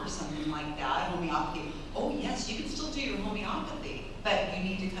offer something like that, homeopathy. Oh, yes, you can still do your homeopathy, but you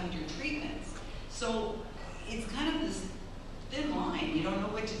need to come to your treatments. So it's kind of this thin line. You don't know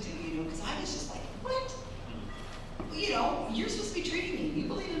what to do, you know, because I was just like, what? You know, you're supposed to be treating me. You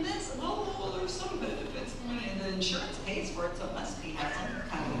believe in this? Well, there's some benefits, and the insurance pays for it, so it must be have some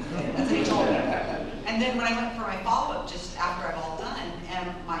kind of. That's what he told me. And then when I went for my follow-up, just after I've all done,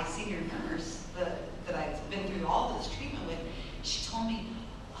 and my senior nurse that I've been through all this treatment with, she told me,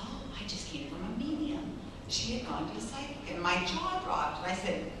 "Oh, I just came from a medium. She had gone to a psychic," and my jaw dropped, and I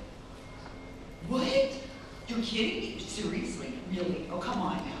said, "What? You're kidding me? Seriously? Really? Oh, come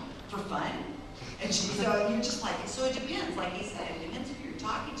on now. For fun?" And so you're just like, so it depends. Like he said, it depends who you're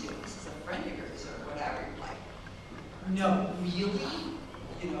talking to. This is a friend of yours or whatever. You're like, no, really?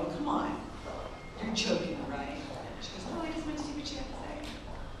 You know, come on. You're joking, right? She goes, oh, I just want to see what you have to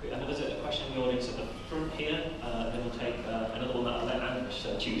say. And there's a question in the audience at the front here. Then we'll take another one that I'll let Anne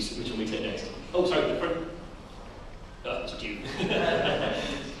choose which one we take next. Oh, sorry, the front. It's up to you.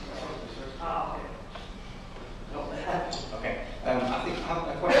 Okay. I think I have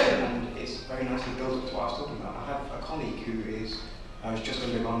a question, and it's very nicely built up to what I was talking about. I have a colleague who is just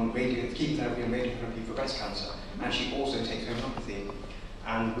going to go on chemotherapy and radiotherapy for breast cancer, and she also takes homeopathy.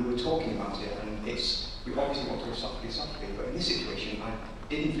 And we were talking about it, and we obviously want to go softly, but in this situation, I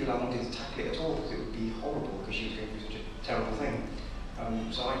didn't feel I wanted to tackle it at all, because it would be horrible, because she was going through such a terrible thing.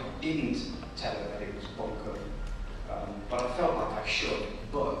 So I didn't tell her that it was bunkum, but I felt like I should,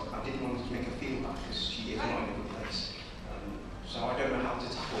 but I didn't want to make her feel bad, because she is not in a good place. So I don't know how to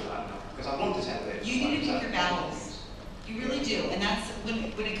tackle that now, because I want to tell her. You need to pick your battles. You really do, and that's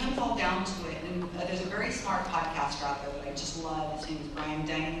when it comes all down to it. And there's a very smart podcaster out there that I just love. His name is Brian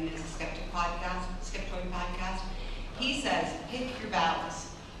Dunning. It's a Skeptoid podcast. He says, pick your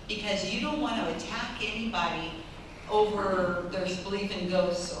battles, because you don't want to attack anybody over their belief in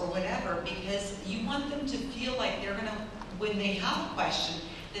ghosts or whatever, because you want them to feel like they're going to, when they have a question,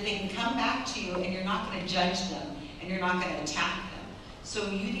 that they can come back to you and you're not going to judge them and you're not going to attack them. So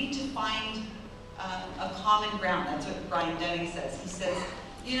you need to find a common ground. That's what Brian Dunning says. He says,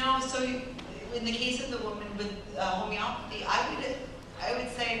 you know, so in the case of the woman with homeopathy, I would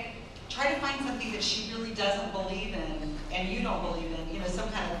say, try to find something that she really doesn't believe in and you don't believe in, you know, some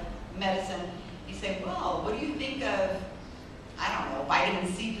kind of medicine. You say, well, what do you think of, I don't know,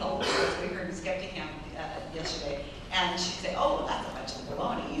 vitamin C pills? We heard Skeptic yesterday. And she'd say, oh, that's a bunch of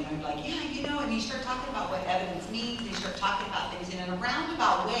baloney. You know, like, yeah, you you know, and you start talking about what evidence means, and you start talking about things in a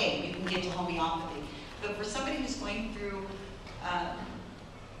roundabout way, you can get to homeopathy. But for somebody who's going through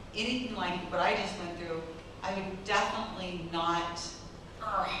anything like what I just went through, I would definitely not,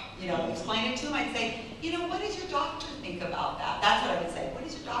 you know, explain it to them. I'd say, you know, what does your doctor think about that? That's what I would say. What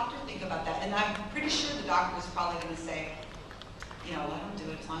does your doctor think about that? And I'm pretty sure the doctor is probably going to say, you know, let them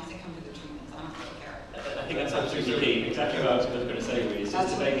do it as long as they come to the treatments. I don't really care. I think that's absolutely key. Exactly what I was going to say, really. Is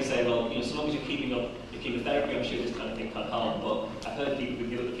just to maybe say, well, you know, so long as you're keeping up your chemotherapy, I'm sure this kind of thing can't harm. But I've heard people who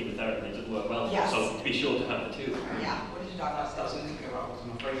give up the chemotherapy and it doesn't work well. Yes. So be sure to have the two. Yeah. What does your doctor say? That's something about what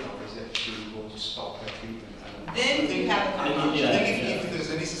I'm afraid of, is that she will stop her treatment. Then you have a conversation. I think if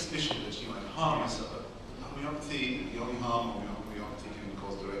there's any suspicion that she might harm herself, homeopathy, the only harm homeopathy can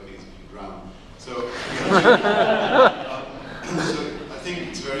cause directly is if you drown. So, so I think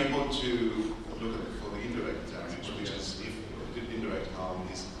it's very important to look at it for the indirect damage, which is if indirect harm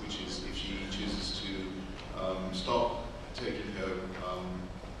is, which is if she chooses to stop taking her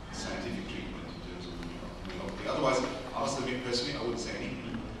scientific treatment in terms of homeopathy. Otherwise, honestly, personally, I wouldn't say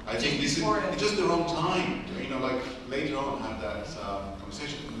anything. I think this is just the wrong time. You know, like later on, have that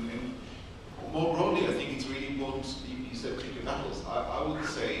conversation. And more broadly, I think it's really important. You said pick your battles. I would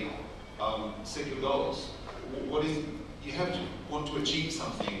say set your goals. What is you have to want to achieve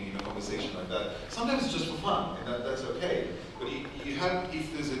something in a conversation like that. Sometimes it's just for fun, and that's okay. But you have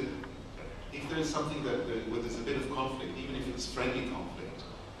if there's something that where there's a bit of conflict, even if it's friendly conflict,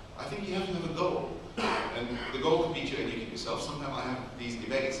 I think you have to have a goal. And the goal could be to educate yourself. Sometimes I have these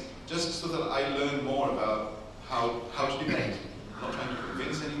debates just so that I learn more about how to debate. I'm not trying to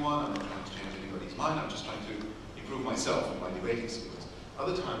convince anyone, I'm not trying to change anybody's mind, I'm just trying to improve myself and my debating skills.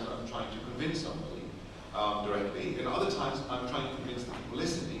 Other times I'm trying to convince somebody directly, and other times I'm trying to convince the people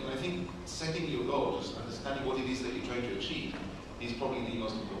listening. And I think setting your goal, just understanding what it is that you're trying to achieve, is probably the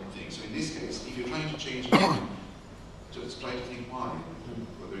most important thing. So in this case, if you're trying to change your mind, just try to think why,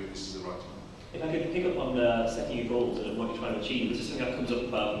 whether this is the right one. If I could pick up on setting your goals and what you're trying to achieve, this is something that comes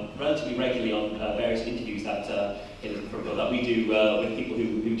up relatively regularly on various interviews that we do with people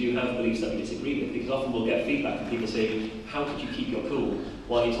who do have beliefs that we disagree with, because often we'll get feedback from people saying, how could you keep your cool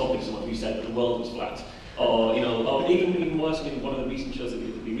while you're talking to someone who said that the world was flat? Or, you know, or even worse, I mean, one of the recent shows that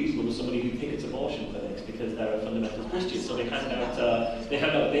we could be reasonable was somebody who pickets abortion clinics because they're a fundamentalist Christian, so they hand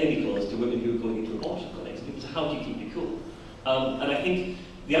out baby clothes to women who are going into abortion clinics. And people say, how do you keep your cool? And I think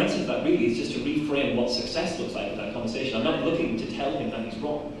the answer to that really is just to reframe what success looks like in that conversation. I'm not looking to tell him that he's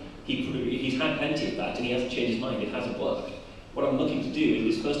wrong. He's had plenty of that and he hasn't changed his mind, it hasn't worked. What I'm looking to do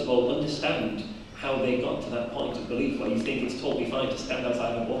is first of all understand how they got to that point of belief where you think it's totally fine to stand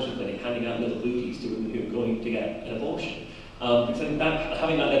outside an abortion clinic handing out little booties to women who are going to get an abortion. Because I think that,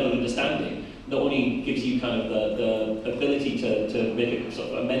 having that level of understanding not only gives you kind of the ability to make a sort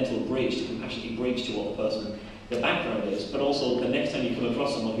of a mental bridge, to compassionately bridge to what the person, the background is, but also the next time you come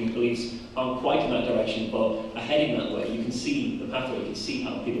across someone whose beliefs aren't quite in that direction but are heading that way, you can see the pathway, you can see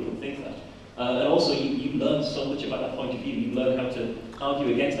how people can think that. And also you learn so much about that point of view, you learn how to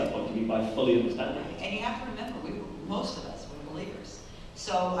argue against that point of view by fully understanding it. And you have to remember, most of us were believers.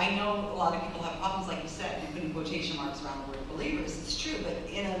 So I know a lot of people have problems, like you said, and putting quotation marks around the word believers, it's true, but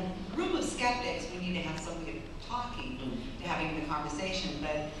in a room of skeptics, we need to have somebody talking, to having the conversation,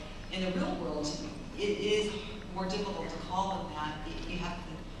 but in the real world, it is more difficult to call them that. You have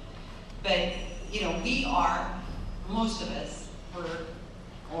to, but you know, we are, most of us were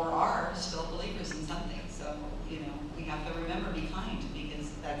or are still believers in something. So you know, we have to remember, be kind,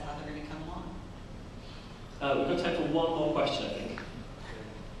 because that's how they're going to come along. We've got time for one more question, I think.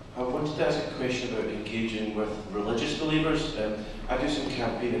 I wanted to ask a question about engaging with religious believers. I do some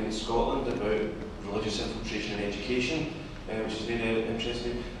campaigning in Scotland about religious infiltration in education, which is very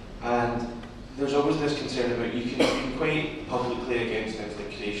interesting. And there's always this concern about you can be quite publicly against things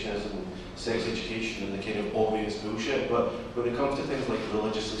like creationism, sex education, and the kind of obvious bullshit. But when it comes to things like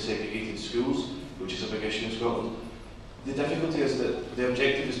religiously segregated schools, which is a big issue in Scotland, the difficulty is that the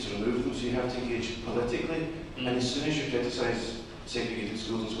objective is to remove them, so you have to engage politically. And as soon as you criticise segregated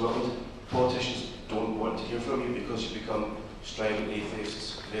schools in Scotland, politicians don't want to hear from you because you become strident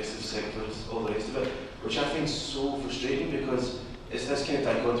atheists, progressive secularists, all the rest of it, which I find so frustrating because it's this kind of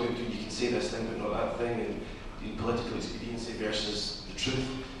dichotomy between you can say this thing but not that thing, and the political expediency versus the truth.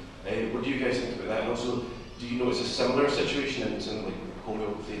 What do you guys think about that? And also, do you notice a similar situation in some like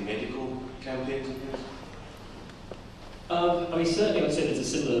homeopathy medical campaigns and things? I mean, certainly I would say there's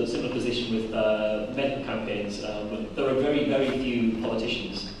a similar position with medical campaigns. There are very, very few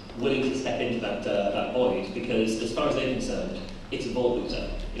politicians willing to step into that void because, as far as they're concerned, it's a vote loser.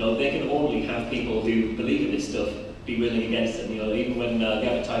 You know, they can only have people who believe in this stuff be willing against it. You know, even when the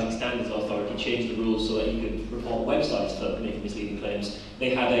Advertising Standards Authority changed the rules so that you could report websites for making misleading claims, they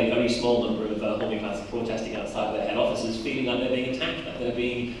had a very small number of homeopaths protesting outside their head offices, feeling like they're being attacked, that they're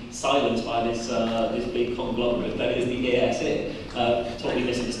being silenced by this big conglomerate that is the ASA, totally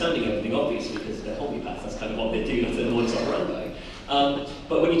misunderstanding everything, obviously, because they're homeopaths, that's kind of what they do, that's their modus operandi.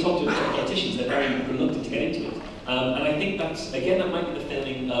 But when you talk to politicians, they're very reluctant to get into it. And I think that's, again, that might be the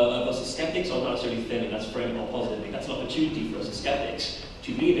failing of us as skeptics, or not necessarily failing, that's framed more positively. That's an opportunity for us as skeptics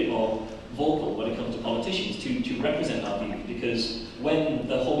to be a bit more vocal when it comes to politicians, to represent our views, because when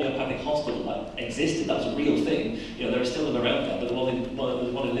the homeopathic hospital that existed, that was a real thing, you know, there are still them around there, but there's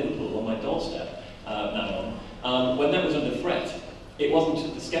one in Liverpool on my doorstep now on. When that was under threat, it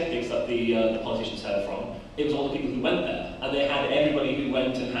wasn't the skeptics that the politicians heard from, it was all the people who went there. And they had everybody who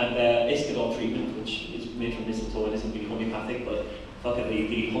went and had their Iscador treatment, which is made from mistletoe and isn't really homeopathic, but fuck it,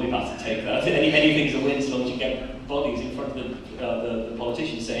 the homeopaths will take that. Anything's a win so long as you get bodies in front of the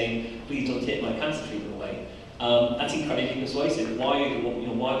politicians saying, please don't take my cancer treatment away. That's incredibly persuasive. Why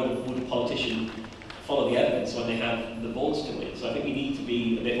would a politician follow the evidence when they have the votes to win? So I think we need to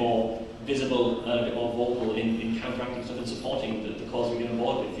be a bit more visible and a bit more vocal in counteracting stuff and supporting the cause we've been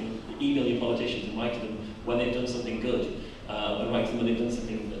involved with. You know, email your politicians and write to them when they've done something good, and write to them when they've done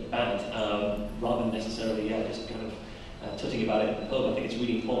something bad, rather than necessarily just kind of tutting about it in the pub. I think it's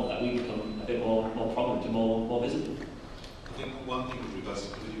really important that we become a bit more prominent and more visible. I think one thing with regards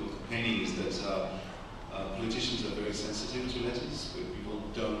to political campaigning is that politicians are very sensitive to letters, but people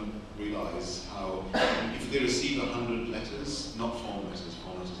don't realise how, if they receive 100 letters, not formal letters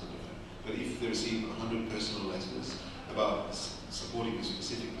are different, but if they receive 100 personal letters about supporting a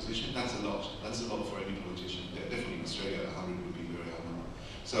specific position, that's a lot. That's a lot for any politician. Definitely in Australia, 100 would be a very high number.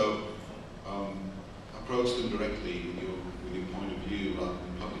 So approach them directly with your point of view rather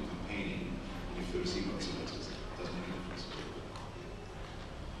than public campaigning. And if they receive lots of letters, it doesn't make a difference.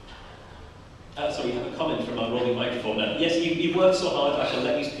 So we have a comment from our rolling microphone now. Yes, you've worked so hard, I shall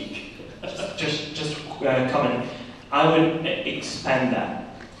let you speak. just comment. I would expand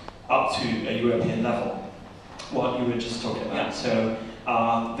that up to a European level, what you were just talking about. Yeah. So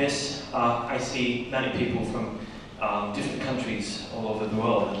I see many people from different countries all over the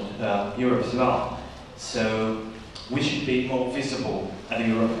world, and Europe as well. So we should be more visible at a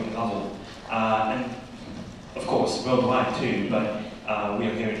European level, and of course worldwide too, but we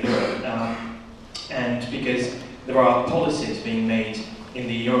are here in Europe. And because there are policies being made in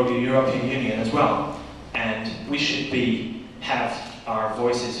the European Union as well, and we should have our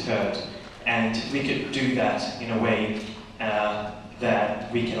voices heard, and we could do that in a way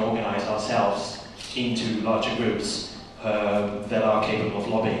that we can organize ourselves into larger groups that are capable of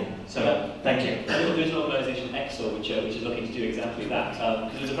lobbying. So, thank you. There's an organisation, EXO, which is looking to do exactly that.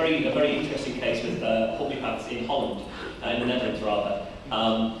 Because there's a very interesting case with homeopaths in Holland, in the Netherlands rather.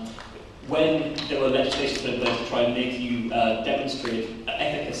 When there were legislation put in place to try and make you demonstrate the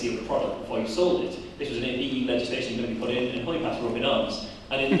efficacy of the product before you sold it, this was an EU legislation going to be put in, and homeopaths were up in arms.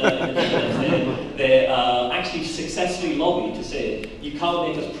 And in the Netherlands, they actually successfully lobbied to say, you can't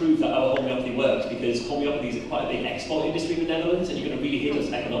make us prove that our homeopathy works, because homeopathy is quite a big export industry in the Netherlands, and you're going to really hit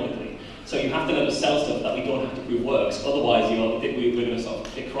us economically. So you have to let us sell stuff that we don't have to prove works, otherwise we're going to sort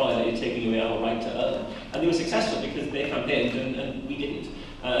of decry that you're taking away our right to earn. And they were successful because they campaigned and we didn't.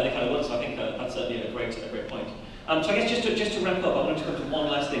 And they kind of won, so I think that's certainly a great point. So I guess just to wrap up, I wanted to come to one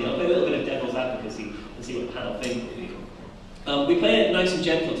last thing. I'll play a little bit of devil's advocacy and see what the panel think. We play it nice and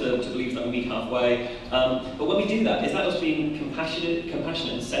gentle to believe that we meet halfway, but when we do that, is that us being compassionate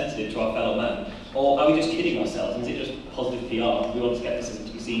and sensitive to our fellow man? Or are we just kidding ourselves? And is it just positive PR? We want skepticism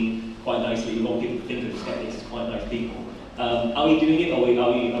to be seen quite nicely, we want people to think of skeptics as quite nice people. Are we doing it, or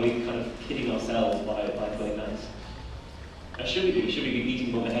are we kind of kidding ourselves by playing nice? Should we be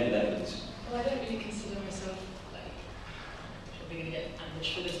beating them on the head with evidence? Well, I don't really consider myself, like, probably going to get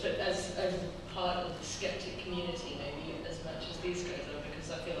ambushed for this, but as part of the skeptic community, maybe as much as these guys are,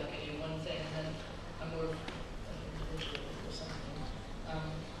 because I feel like I do one thing and then I'm more of an individual or something.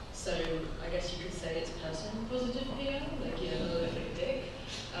 So I guess you could say it's personal positive PR, like, you know, like a dick.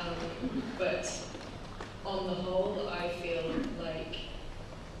 But on the whole, I feel like,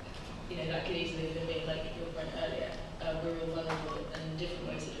 you know, that could easily have been like your friend earlier. We're all vulnerable in different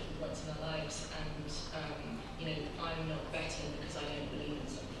ways at different points in our lives, and you know, I'm not better because I don't believe in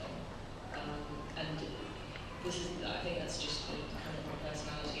something. And this is, I think that's just kind of my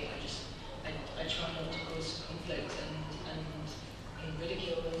personality. I try not to cause conflict and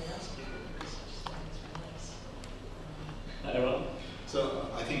ridicule and harass people because I just think it's very nice. Eran? So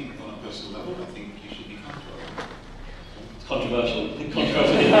I think on a personal level, I think you should be comfortable. It's controversial.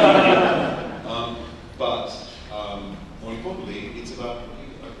 But more importantly, it's about,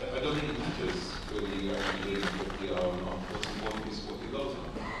 I don't think it matters is what they are or not. What's important is what your goals are.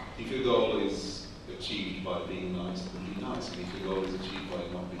 If your goal is achieved by being nice, then be nice. And if your goal is achieved by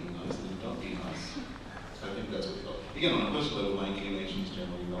not being nice, then don't be nice. So I think that's what we got. Again, on a personal level, my inclination is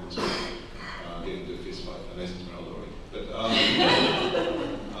generally not to get into a fist fight, unless it's Ronaldo. But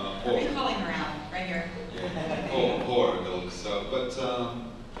Are you calling her out right here? Yeah, or ilk. So, but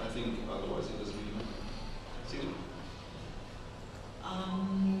I think otherwise it doesn't really matter. See you.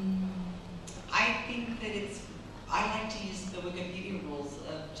 I think that I like to use the Wikipedia rules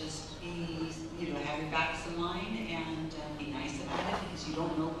of just be, have your facts in line and be nice about it, because you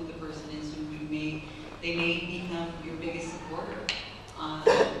don't know who the person is who they may become your biggest supporter.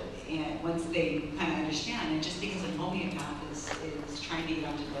 And once they kind of understand, and just because a homeopath is trying to get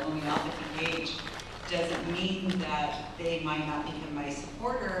onto the homeopathy page, doesn't mean that they might not become my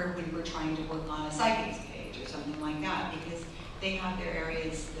supporter when we're trying to work on a psychics page or something like that, because they have their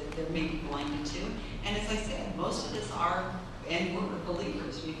areas that they're maybe blinded to. And as I said, most of us are, and we're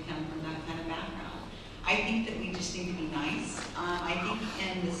believers, we've come from that kind of background. I think that we just need to be nice. I think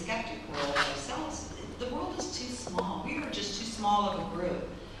in the skeptic world ourselves, the world is too small. We are just too small of a group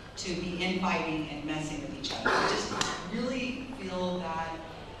to be infighting and messing with each other. I just really feel that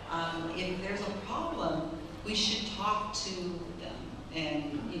if there's a problem, we should talk to them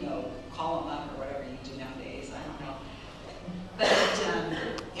and, call them up or whatever you do nowadays. I don't know. But,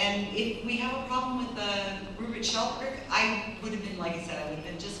 and if we have a problem with Rupert Sheldrake, I would have been, like I said, I would have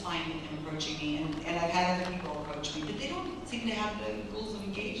been just fine with him approaching me. And I've had other people approach me, but they don't seem to have the rules of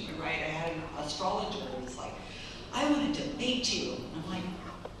engagement, right? I had an astrologer who was like, I want to debate you. And I'm like,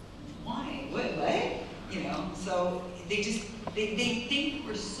 why? What? So they think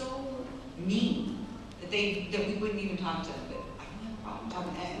we're so mean that we wouldn't even talk to them. But I don't have a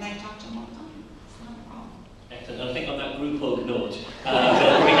problem talking, and I talk to them all the time. It's not a problem. Excellent. I think on that group hug note,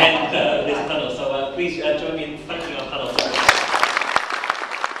 we end this panel. So please join me in thanking our panel.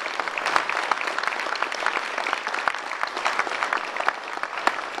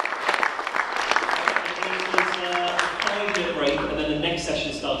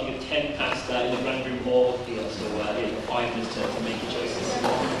 Session starting at 10 past in the grand room hall here, so you've got 5 minutes to make your choices.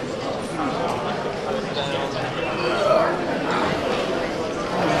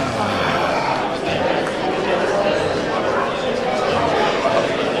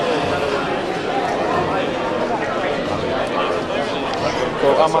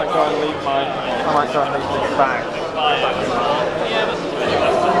 Cool. I might go and leave my bag.